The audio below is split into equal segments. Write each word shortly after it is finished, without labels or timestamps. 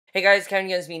Hey guys, Kevin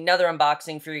gives me another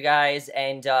unboxing for you guys,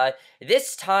 and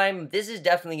this time, this is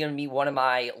definitely going to be one of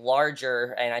my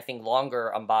larger and I think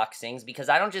longer unboxings, because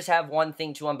I don't just have one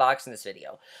thing to unbox in this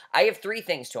video. I have three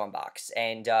things to unbox,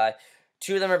 and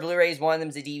two of them are Blu-rays, one of them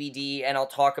is a DVD, and I'll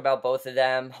talk about both of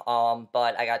them,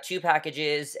 but I got two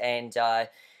packages, and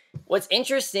what's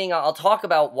interesting, I'll talk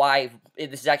about why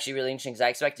this is actually really interesting, because I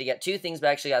expect to get two things, but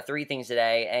I actually got three things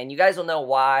today, and you guys will know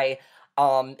why.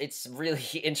 It's really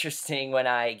interesting when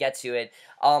I get to it.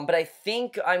 But I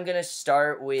think I'm gonna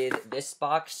start with this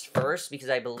box first, because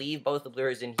I believe both the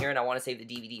Blu-rays in here, and I want to save the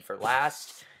DVD for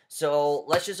last. So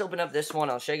let's just open up this one.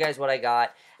 I'll show you guys what I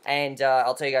got, and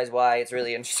I'll tell you guys why it's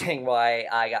really interesting why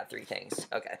I got three things.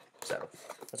 Okay, so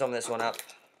let's open this one up.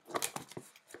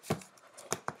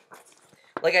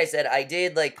 Like I said, I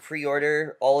did, like,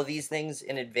 pre-order all of these things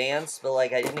in advance, but,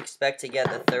 like, I didn't expect to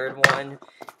get the third one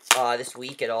this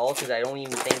week at all, because I don't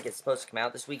even think it's supposed to come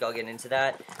out this week. I'll get into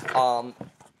that.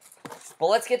 But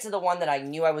let's get to the one that I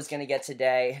knew I was going to get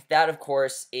today. That, of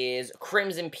course, is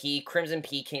Crimson Peak. Crimson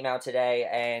Peak came out today,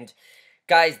 and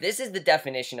guys, this is the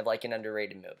definition of, like, an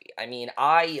underrated movie. I mean,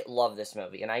 I love this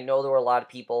movie, and I know there were a lot of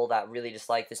people that really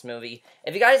dislike this movie.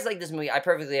 If you guys like this movie, I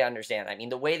perfectly understand. I mean,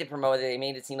 the way they promoted it, they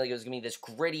made it seem like it was going to be this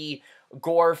gritty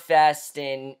gore fest,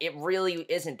 and it really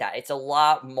isn't that. It's a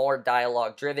lot more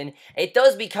dialogue-driven. It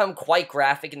does become quite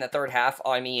graphic in the third half.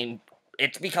 I mean,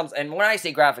 it becomes, and when I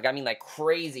say graphic, I mean, like,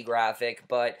 crazy graphic,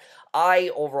 but I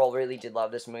overall really did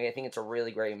love this movie. I think it's a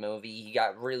really great movie. You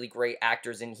got really great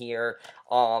actors in here.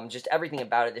 Just everything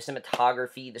about it, the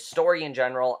cinematography, the story in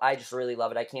general, I just really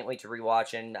love it. I can't wait to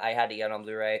rewatch, and I had to get it on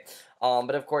Blu-ray.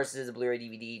 But of course, this is a Blu-ray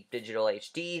DVD digital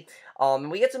HD.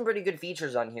 And we get some pretty good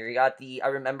features on here. You got the I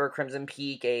Remember Crimson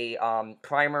Peak, a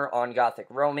primer on Gothic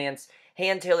romance,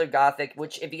 hand-tailored Gothic,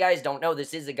 which, if you guys don't know,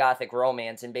 this is a Gothic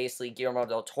romance, and basically Guillermo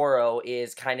del Toro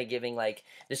is kind of giving, like,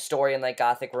 the story in, like,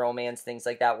 Gothic romance, things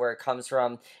like that, where it comes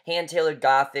from. Hand-tailored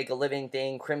Gothic, A Living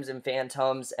Thing, Crimson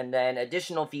Phantoms, and then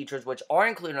additional features, which are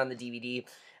included on the DVD,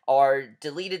 are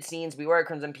deleted scenes, Beware of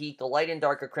Crimson Peak, The Light and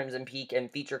Dark of Crimson Peak,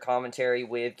 and feature commentary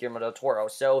with Guillermo del Toro.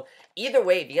 So, either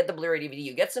way, if you get the Blu-ray DVD,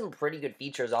 you get some pretty good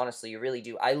features, honestly, you really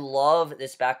do. I love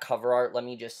this back cover art, let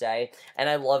me just say, and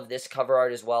I love this cover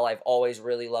art as well. I've always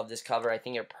really loved this cover. I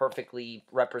think it perfectly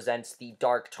represents the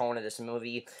dark tone of this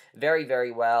movie very,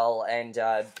 very well, and,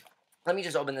 let me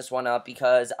just open this one up,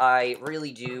 because I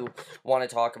really do want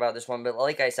to talk about this one. But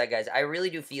like I said, guys, I really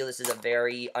do feel this is a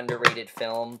very underrated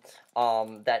film,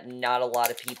 that not a lot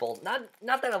of people, not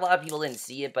that a lot of people didn't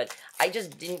see it, but I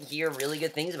just didn't hear really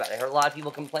good things about it. I heard a lot of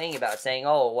people complaining about it, saying,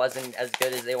 oh, it wasn't as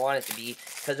good as they wanted it to be,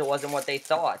 because it wasn't what they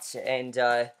thought. And,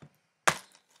 now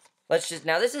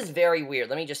this is very weird,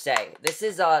 let me just say. This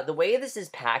is, the way this is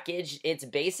packaged, it's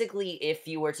basically if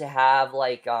you were to have,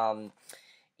 like,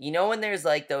 you know when there's,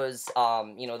 like, those,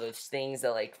 those things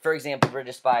that, like, for example,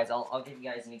 British Spies, I'll give you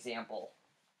guys an example.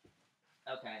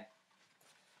 Okay.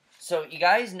 So, you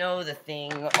guys know the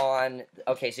thing on,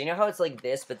 okay, so you know how it's like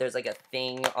this, but there's, like, a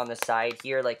thing on the side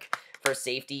here, like, for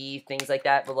safety, things like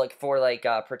that, but, like, for, like,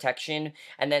 protection,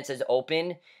 and then it says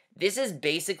open? This is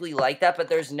basically like that, but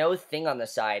there's no thing on the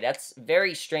side. That's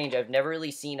very strange. I've never really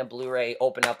seen a Blu-ray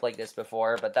open up like this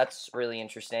before, but that's really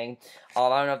interesting. I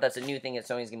don't know if that's a new thing that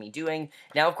Sony's going to be doing.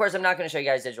 Now, of course, I'm not going to show you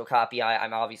guys digital copy.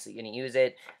 I'm obviously going to use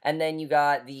it. And then you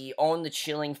got the Own the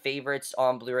Chilling favorites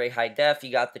on Blu-ray High Def.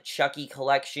 You got the Chucky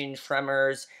Collection,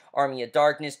 Tremors, Army of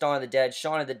Darkness, Dawn of the Dead,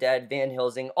 Shaun of the Dead, Van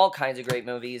Helsing, all kinds of great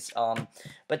movies.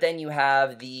 But then you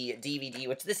have the DVD,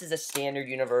 which this is a standard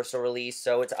Universal release,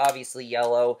 so it's obviously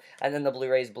yellow, and then the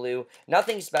Blu-ray's blue.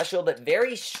 Nothing special, but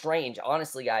very strange,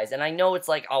 honestly, guys. And I know it's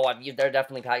like, oh, they're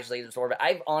definitely packaged like this before, but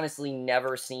I've honestly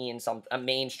never seen a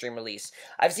mainstream release.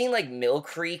 I've seen, like, Mill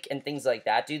Creek and things like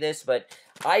that do this, but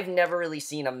I've never really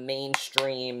seen a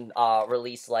mainstream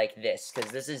release like this, because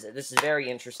this is very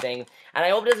interesting, and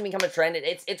I hope it doesn't become a trend.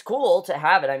 It's cool to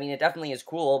have it. I mean, it definitely is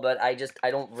cool, but I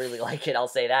don't really like it, I'll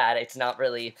say that. It's not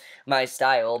really my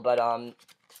style, but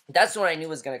that's what I knew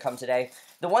was going to come today.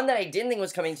 The one that I didn't think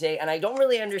was coming today, and I don't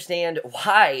really understand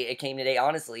why it came today,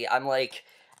 honestly. I'm like,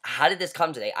 how did this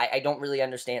come today? I don't really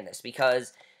understand this,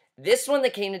 because this one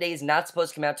that came today is not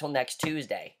supposed to come out till next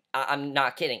Tuesday. I'm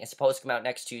not kidding. It's supposed to come out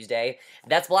next Tuesday.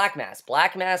 That's Black Mass.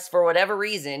 Black Mass, for whatever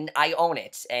reason, I own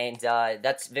it. And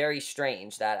that's very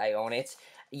strange that I own it.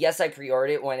 Yes, I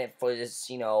pre-ordered it when it was,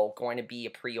 going to be a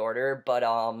pre-order. But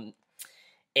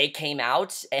it came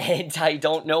out, and I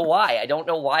don't know why. I don't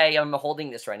know why I'm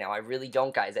holding this right now. I really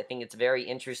don't, guys. I think it's very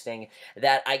interesting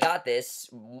that I got this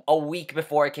a week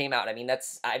before it came out. I mean,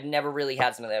 I've never really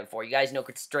had something like that before. You guys know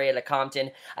Straight Outta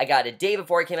Compton, I got a day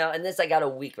before it came out, and this I got a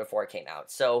week before it came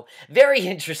out. So, very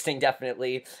interesting,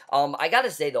 definitely. I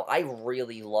gotta say, though, I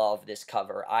really love this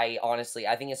cover. Honestly,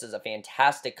 I think this is a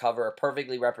fantastic cover. It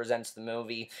perfectly represents the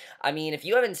movie. I mean, if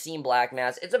you haven't seen Black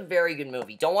Mass, it's a very good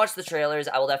movie. Don't watch the trailers.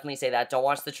 I will definitely say that. Don't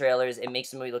watch the trailers. It makes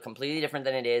the movie look completely different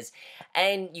than it is.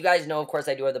 And you guys know, of course,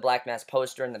 I do have the Black Mass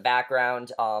poster in the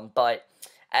background, but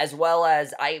as well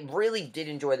as I really did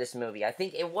enjoy this movie. I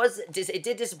think it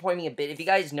did disappoint me a bit. If you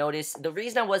guys noticed, the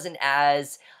reason I wasn't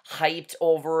as hyped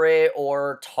over it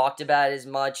or talked about it as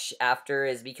much after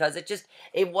is because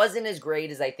it wasn't as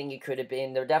great as I think it could have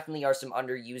been. There definitely are some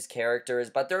underused characters,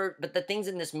 but the things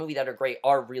in this movie that are great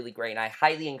are really great, and I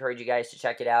highly encourage you guys to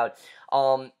check it out.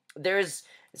 There's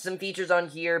some features on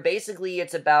here. Basically,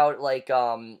 it's about, like,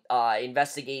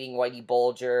 investigating Whitey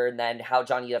Bulger, and then how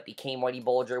Johnny Depp became Whitey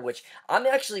Bulger, which I'm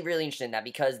actually really interested in that,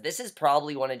 because this is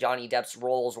probably one of Johnny Depp's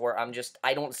roles where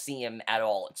I don't see him at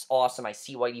all. It's awesome. I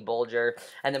see Whitey Bulger,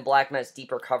 and then Black Mass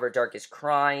Deeper Cover, Darkest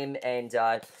Crime, and,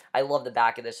 I love the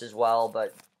back of this as well,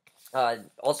 but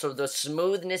also, the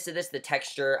smoothness of this, the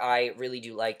texture, I really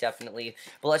do like, definitely.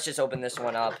 But let's just open this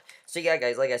one up. So, yeah,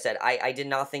 guys, like I said, I did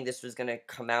not think this was going to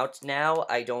come out now.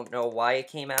 I don't know why it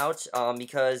came out,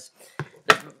 because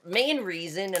the main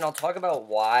reason, and I'll talk about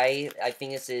why I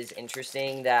think this is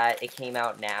interesting that it came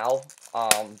out now,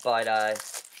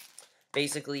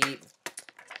 basically,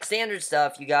 standard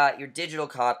stuff. You got your digital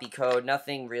copy code,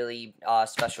 nothing really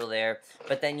special there.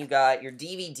 But then you got your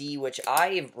DVD, which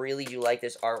I really do like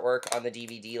this artwork on the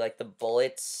DVD, like the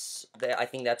bullets. I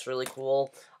think that's really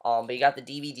cool. But you got the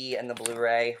DVD and the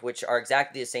Blu-ray, which are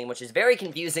exactly the same, which is very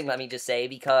confusing, let me just say,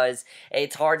 because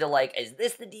it's hard to, like, is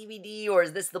this the DVD or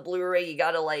is this the Blu-ray? You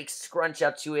gotta, like, scrunch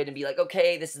up to it and be like,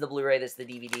 okay, this is the Blu-ray, this is the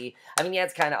DVD. I mean, yeah,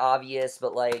 it's kind of obvious,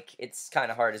 but, like, it's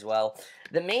kind of hard as well.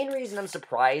 The main reason I'm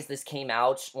surprised this came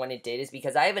out when it did is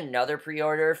because I have another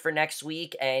pre-order for next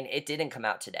week, and it didn't come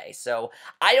out today. So,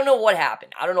 I don't know what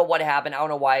happened. I don't know what happened. I don't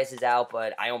know why this is out,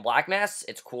 but I own Black Mass.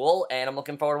 It's cool, and I'm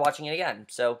looking forward to watching it again.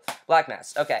 So, Black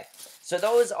Mass. Okay, so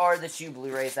those are the two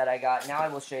Blu-rays that I got. Now I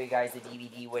will show you guys the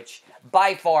DVD, which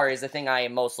by far is the thing I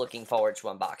am most looking forward to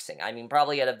unboxing. I mean,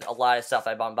 probably out of a lot of stuff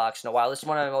I've unboxed in a while, this is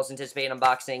one of my most anticipated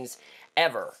unboxings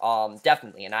ever,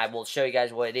 definitely, and I will show you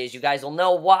guys what it is. You guys will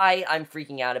know why I'm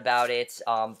freaking out about it,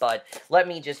 but let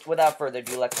me just, without further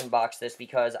ado, let's unbox this,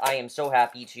 because I am so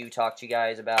happy to talk to you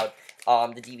guys about,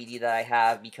 the DVD that I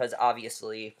have, because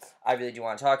obviously, I really do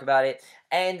want to talk about it,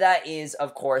 and that is,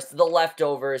 of course, The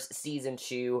Leftovers Season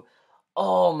 2.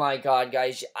 Oh my god,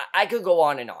 guys, I could go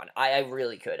on and on. I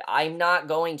really could. I'm not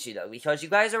going to, though, because you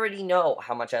guys already know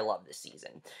how much I love this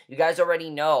season. You guys already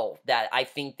know that I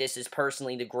think this is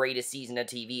personally the greatest season of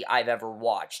TV I've ever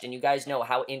watched, and you guys know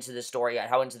how into the story,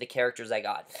 how into the characters I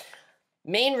got.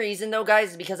 Main reason, though,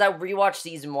 guys, is because I rewatched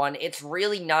Season 1. It's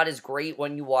really not as great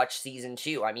when you watch Season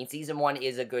 2. I mean, Season 1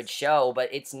 is a good show, but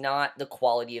it's not the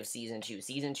quality of Season 2.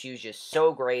 Season 2 is just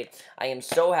so great. I am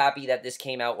so happy that this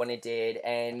came out when it did,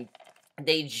 and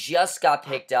they just got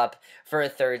picked up for a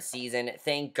third season.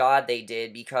 Thank God they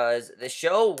did, because the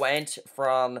show went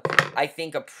from, I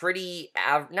think, a pretty,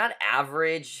 not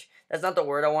average, that's not the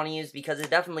word I want to use, because it's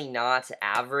definitely not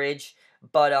average,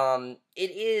 but,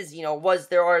 it is, you know,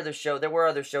 there were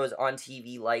other shows on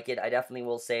TV like it, I definitely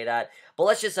will say that, but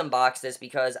let's just unbox this,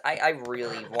 because I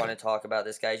really want to talk about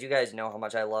this, guys. You guys know how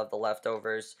much I love The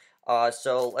Leftovers,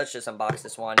 so let's just unbox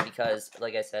this one, because,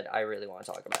 like I said, I really want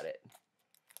to talk about it.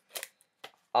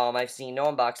 I've seen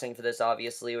no unboxing for this,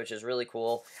 obviously, which is really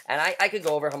cool. And I could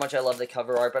go over how much I love the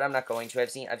cover art, but I'm not going to.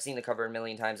 I've seen the cover a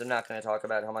million times. I'm not going to talk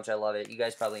about how much I love it. You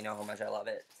guys probably know how much I love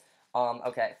it.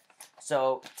 Okay.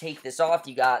 So, take this off.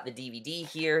 You got the DVD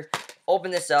here.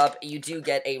 Open this up. You do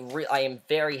get I am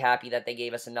very happy that they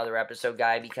gave us another episode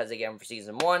guide, because, again, for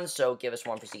Season 1, so give us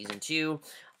one for Season 2.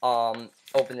 Open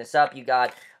this up. You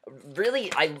got...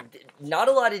 Really, not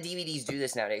a lot of DVDs do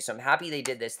this nowadays, so I'm happy they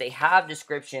did this. They have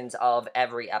descriptions of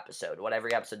every episode, what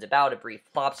every episode's about, a brief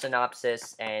plot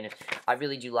synopsis, and I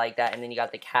really do like that. And then you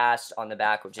got the cast on the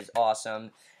back, which is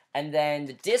awesome. And then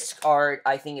the disc art,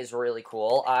 I think, is really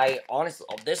cool. Honestly,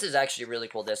 this is actually really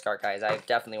cool disc art, guys. I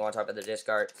definitely want to talk about the disc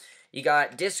art. You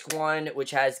got disc 1,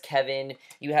 which has Kevin.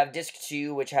 You have disc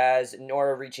 2, which has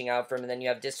Nora reaching out for him. And then you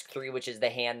have disc 3, which is the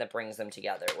hand that brings them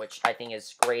together, which I think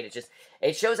is great.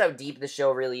 It shows how deep the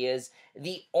show really is.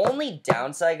 The only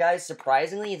downside, guys,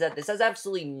 surprisingly, is that this has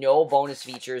absolutely no bonus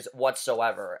features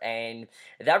whatsoever. And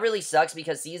that really sucks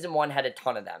because Season 1 had a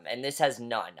ton of them, and this has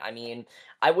none. I mean,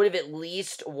 I would have at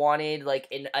least wanted, like,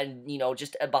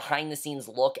 just a behind-the-scenes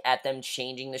look at them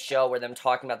changing the show, or them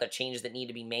talking about the changes that need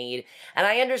to be made. And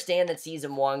I understand that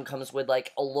Season 1 comes with,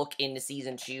 like, a look into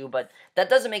Season 2, but that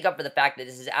doesn't make up for the fact that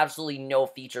this is absolutely no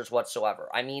features whatsoever.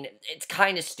 I mean, it's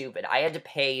kind of stupid. I had to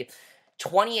pay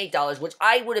 $28, which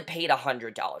I would have paid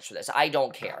 $100 for this. I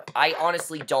don't care. I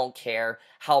honestly don't care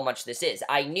how much this is.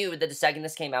 I knew that the second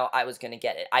this came out, I was going to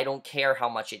get it. I don't care how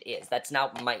much it is. That's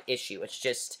not my issue. It's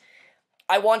just,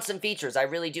 I want some features. I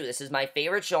really do. This is my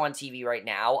favorite show on TV right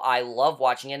now. I love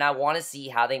watching it, and I want to see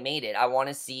how they made it. I want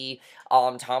to see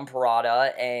Tom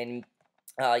Perrotta and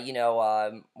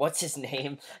what's his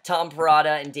name? Tom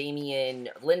Perrotta and Damon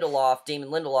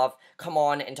Lindelof come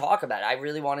on and talk about it. I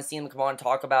really want to see them come on and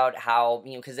talk about how,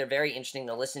 because they're very interesting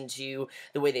to listen to,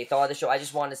 the way they thought of the show. I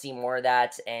just want to see more of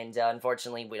that, and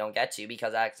unfortunately, we don't get to,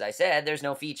 because, as I said, there's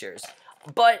no features.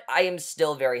 But I am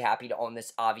still very happy to own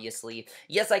this, obviously.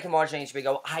 Yes, I can watch it on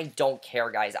HBO. I don't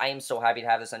care, guys. I am so happy to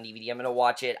have this on DVD. I'm going to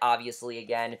watch it, obviously,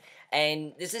 again.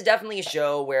 And this is definitely a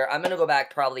show where I'm going to go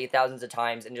back probably thousands of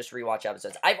times and just rewatch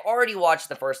episodes. I've already watched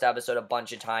the first episode a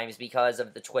bunch of times because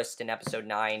of the twist in episode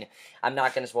 9. I'm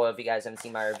not going to spoil if you guys haven't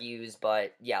seen my reviews,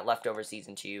 but yeah, Leftover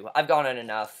Season 2. I've gone on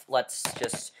enough. Let's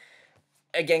just...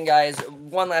 Again, guys,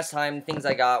 one last time, things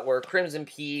I got were Crimson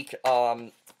Peak,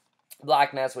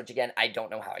 Black Mass, which again, I don't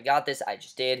know how I got this, I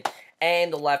just did,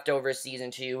 and The Leftovers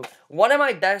Season 2. One of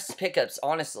my best pickups,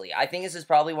 honestly. I think this is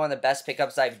probably one of the best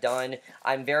pickups I've done.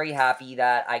 I'm very happy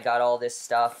that I got all this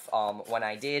stuff when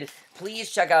I did.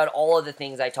 Please check out all of the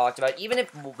things I talked about. Even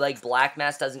if, like, Black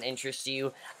Mass doesn't interest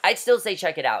you, I'd still say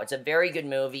check it out. It's a very good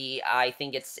movie. I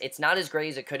think it's not as great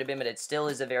as it could have been, but it still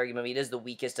is a very good movie. It is the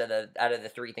weakest out of the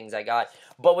 3 things I got.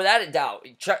 But without a doubt,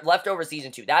 Leftovers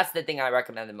Season 2, that's the thing I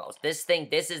recommend the most. This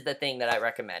is the thing that I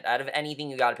recommend. Out of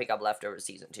anything, you gotta pick up Leftovers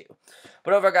Season 2.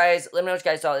 But overall, guys, let me know what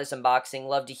you guys thought of this unboxing.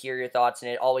 Love to hear your thoughts on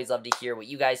it. Always love to hear what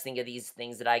you guys think of these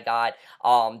things that I got.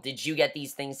 Did you get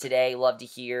these things today? Love to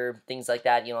hear things like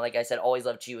that. You know, like I said, always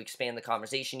love to expand the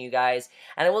conversation, you guys.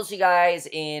 And I will see you guys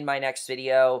in my next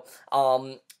video.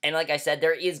 And like I said,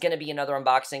 there is going to be another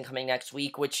unboxing coming next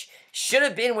week, which should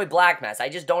have been with Black Mass. I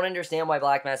just don't understand why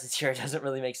Black Mass is here. It doesn't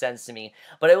really make sense to me.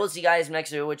 But I will see you guys next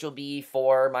video, which will be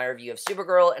for my review of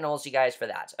Supergirl, and I will see you guys for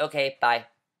that. Okay, bye.